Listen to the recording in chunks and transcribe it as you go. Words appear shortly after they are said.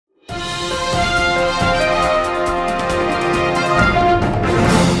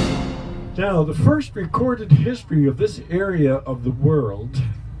Now, the first recorded history of this area of the world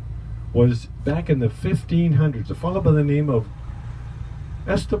was back in the 1500s. A fellow by the name of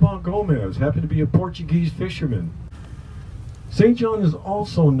Esteban Gomez happened to be a Portuguese fisherman. St. John is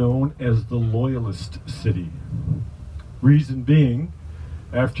also known as the Loyalist City. Reason being,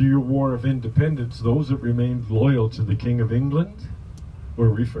 after your War of Independence, those that remained loyal to the King of England were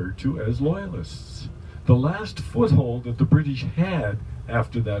referred to as Loyalists. The last foothold that the British had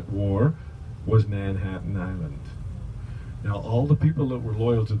after that war was Manhattan Island. Now, all the people that were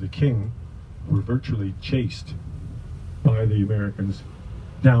loyal to the king were virtually chased by the Americans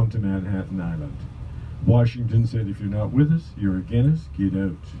down to Manhattan Island. Washington said, if you're not with us, you're against us, get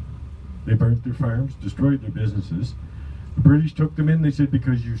out. They burnt their farms, destroyed their businesses. The British took them in. They said,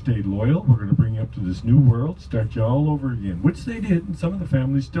 because you stayed loyal, we're going to bring you up to this new world, start you all over again, which they did, and some of the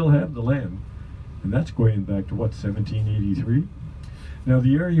families still have the land. And that's going back to, what, 1783? Now,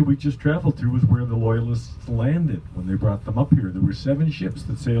 the area we just traveled through was where the Loyalists landed when they brought them up here. There were 7 ships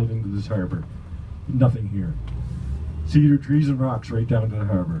that sailed into this harbor. Nothing here. Cedar trees and rocks right down to the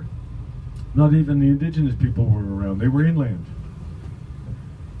harbor. Not even the indigenous people were around. They were inland.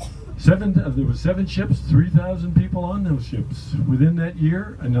 There were 7 ships, 3,000 people on those ships. Within that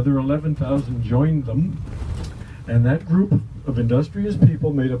year, another 11,000 joined them. And that group of industrious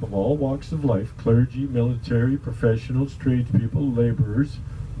people made up of all walks of life, clergy, military, professionals, tradespeople, laborers,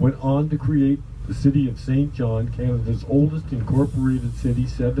 went on to create the city of St. John, Canada's oldest incorporated city,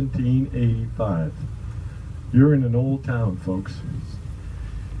 1785. You're in an old town, folks.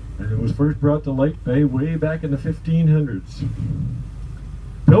 And it was first brought to light way back in the 1500s.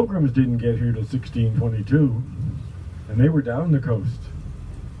 Pilgrims didn't get here till 1622, and they were down the coast.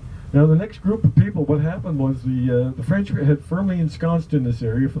 Now, the next group of people, what happened was the French had firmly ensconced in this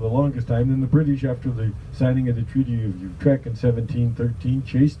area for the longest time. Then the British, after the signing of the Treaty of Utrecht in 1713,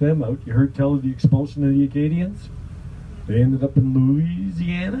 chased them out. You heard tell of the expulsion of the Acadians? They ended up in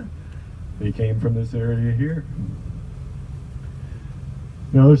Louisiana. They came from this area here.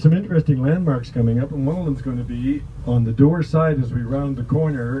 Now, there's some interesting landmarks coming up, and one of them is going to be on the door side as we round the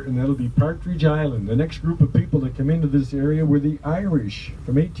corner, and that'll be Partridge Island. The next group of people that came into this area were the Irish.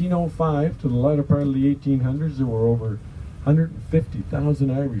 From 1805 to the latter part of the 1800s, there were over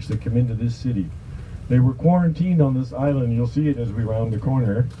 150,000 Irish that came into this city. They were quarantined on this island. You'll see it as we round the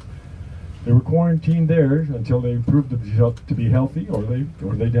corner. They were quarantined there until they proved to be healthy, or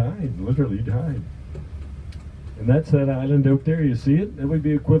they died, literally died. And that's that island out there, you see it? That would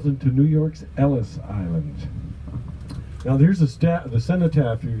be equivalent to New York's Ellis Island. Now there's the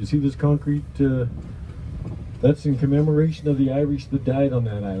cenotaph here. You see this concrete? That's in commemoration of the Irish that died on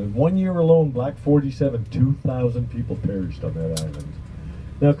that island. 1 year alone, Black 47, 2,000 people perished on that island.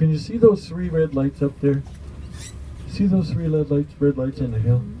 Now can you see those 3 red lights up there? See those 3 red lights on the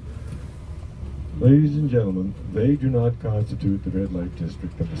hill? Ladies and gentlemen, they do not constitute the red light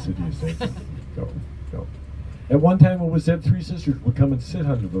district of the city of St. No, no. At one time it was said 3 sisters would come and sit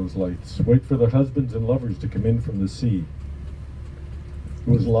under those lights, wait for their husbands and lovers to come in from the sea.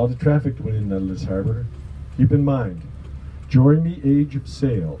 There was a lot of traffic that went in out of this harbor. Keep in mind, during the age of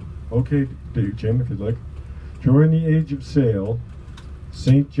sail, okay, Jim, if you'd like, during the age of sail,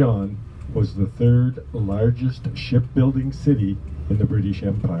 St. John was the 3rd largest shipbuilding city in the British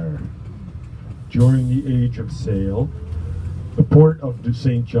Empire. During the age of sail, the port of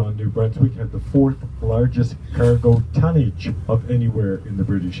St. John, New Brunswick had the 4th largest cargo tonnage of anywhere in the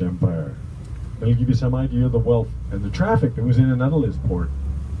British Empire. That'll give you some idea of the wealth and the traffic that was in and out of this port.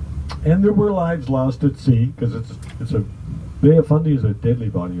 And there were lives lost at sea, because it's a Bay of Fundy is a deadly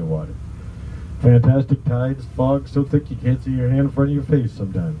body of water. Fantastic tides, fog so thick you can't see your hand in front of your face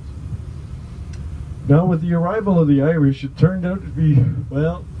sometimes. Now with the arrival of the Irish, it turned out to be,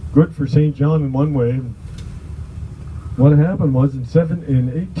 well, good for St. John in one way. What happened was in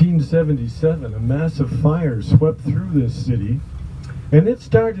 1877, a massive fire swept through this city, and it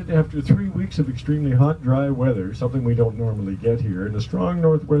started after 3 weeks of extremely hot, dry weather, something we don't normally get here, and a strong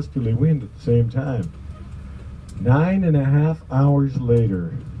northwesterly wind at the same time. 9.5 hours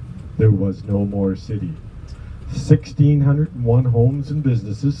later, there was no more city. 1,601 homes and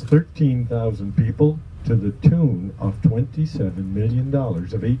businesses, 13,000 people, to the tune of $27 million of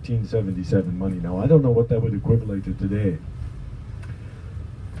 1877 money. Now, I don't know what that would equivalent to today.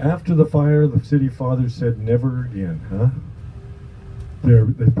 After the fire, the city fathers said, never again, huh?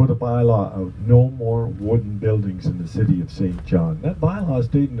 They put a bylaw out, no more wooden buildings in the city of St. John. That bylaw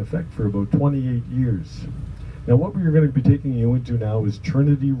stayed in effect for about 28 years. Now, what we're going to be taking you into now is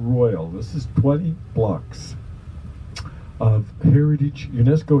Trinity Royal. This is 20 blocks of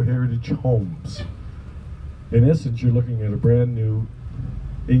UNESCO heritage homes. In essence, you're looking at a brand new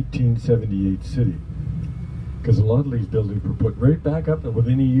 1878 city. Because a lot of these buildings were put right back up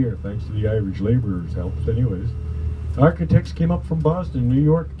within a year, thanks to the Irish laborers' help. Anyways, architects came up from Boston, New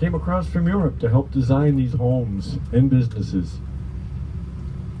York, came across from Europe to help design these homes and businesses.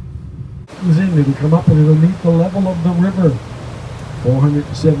 It'll come up and it'll meet the level of the river,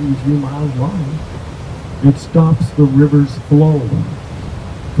 473 miles long. It stops the river's flow.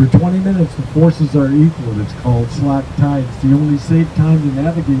 For 20 minutes, the forces are equal. It's called slack tide. It's the only safe time to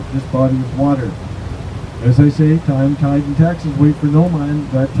navigate this body of water. As I say, time, tide, and taxes wait for no man.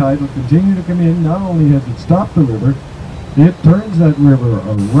 That tide will continue to come in. Not only has it stopped the river, it turns that river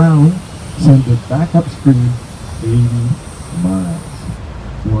around, sends it back upstream 80 miles.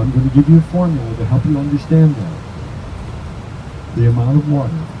 So I'm going to give you a formula to help you understand that. The amount of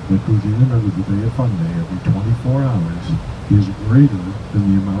water that goes in and out of the Bay of Fundy every 24 hours is greater than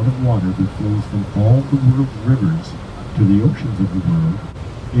the amount of water that flows from all the world's rivers to the oceans of the world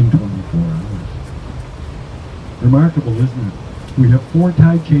in 24 hours. Remarkable, isn't it? We have 4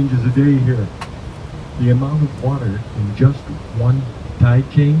 tide changes a day here. The amount of water in just one tide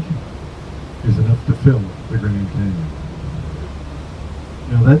change is enough to fill the Grand Canyon.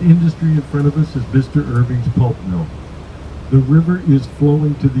 Now that industry in front of us is Mr. Irving's pulp mill. The river is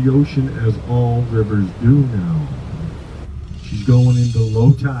flowing to the ocean as all rivers do now. She's going into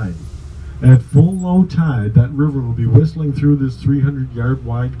low tide. At full low tide, that river will be whistling through this 300-yard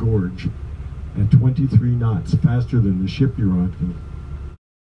wide gorge at 23 knots, faster than the ship you're on.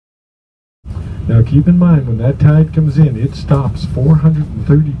 Now keep in mind, when that tide comes in, it stops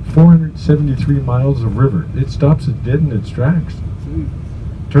 473 miles of river. It stops it dead in its tracks,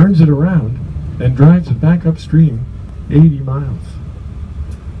 turns it around, and drives it back upstream 80 miles.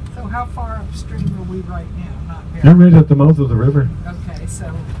 So how far upstream are we right now? Not very. You're right at the mouth of the river. Okay, so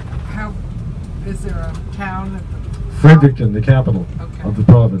how, is there a town at the Fredericton, the capital of the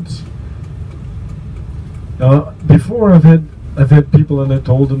province. Now, before I've had people and I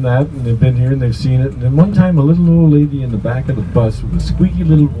told them that, and they've been here and they've seen it. And then one time, a little old lady in the back of the bus with a squeaky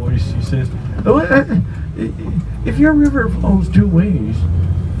little voice, she says, "Oh, if your river flows 2 ways,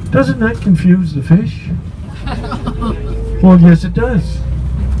 doesn't that confuse the fish?" Well, yes, it does.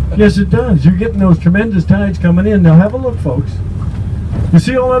 Yes, it does. You're getting those tremendous tides coming in. Now, have a look, folks. You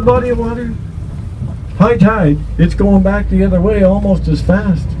see all that body of water? High tide, it's going back the other way almost as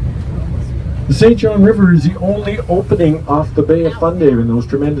fast. The St. John River is the only opening off the Bay of Fundy in those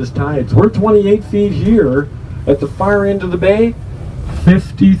tremendous tides. We're 28 feet here at the far end of the bay,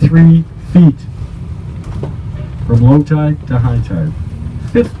 53 feet from low tide to high tide.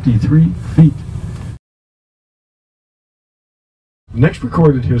 53 feet. Next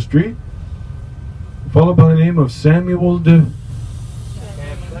recorded history, followed by the name of Samuel de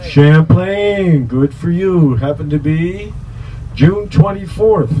Champlain. Good for you. Happened to be June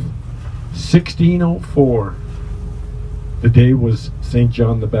 24th. 1604. The day was St.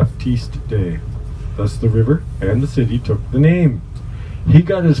 John the Baptiste Day. Thus the river and the city took the name. He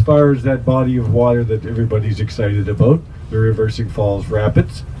got as far as that body of water that everybody's excited about, the Reversing Falls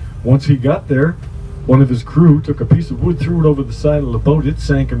Rapids. Once he got there, one of his crew took a piece of wood, threw it over the side of the boat. It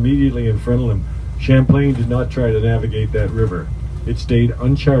sank immediately in front of him. Champlain did not try to navigate that river. It stayed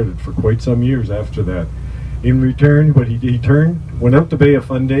uncharted for quite some years after that. In return, what he turned, went out the Bay of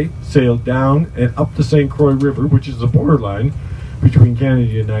Fundy, sailed down and up the St. Croix River, which is the borderline between Canada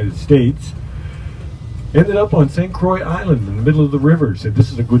and the United States, ended up on St. Croix Island in the middle of the river. Said this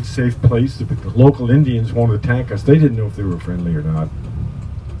is a good, safe place. The local Indians won't attack us. They didn't know if they were friendly or not.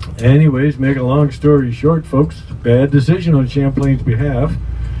 Anyways, make a long story short, folks, bad decision on Champlain's behalf.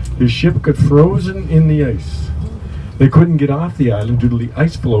 His ship got frozen in the ice. They couldn't get off the island due to the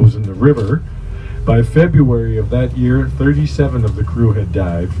ice flows in the river. By February of that year, 37 of the crew had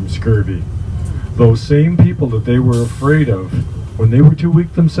died from scurvy. Those same people that they were afraid of when they were too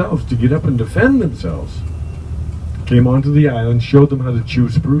weak themselves to get up and defend themselves came onto the island, showed them how to chew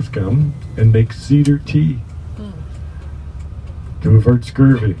spruce gum and make cedar tea to avert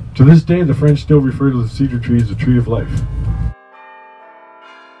scurvy. To this day, the French still refer to the cedar tree as the tree of life.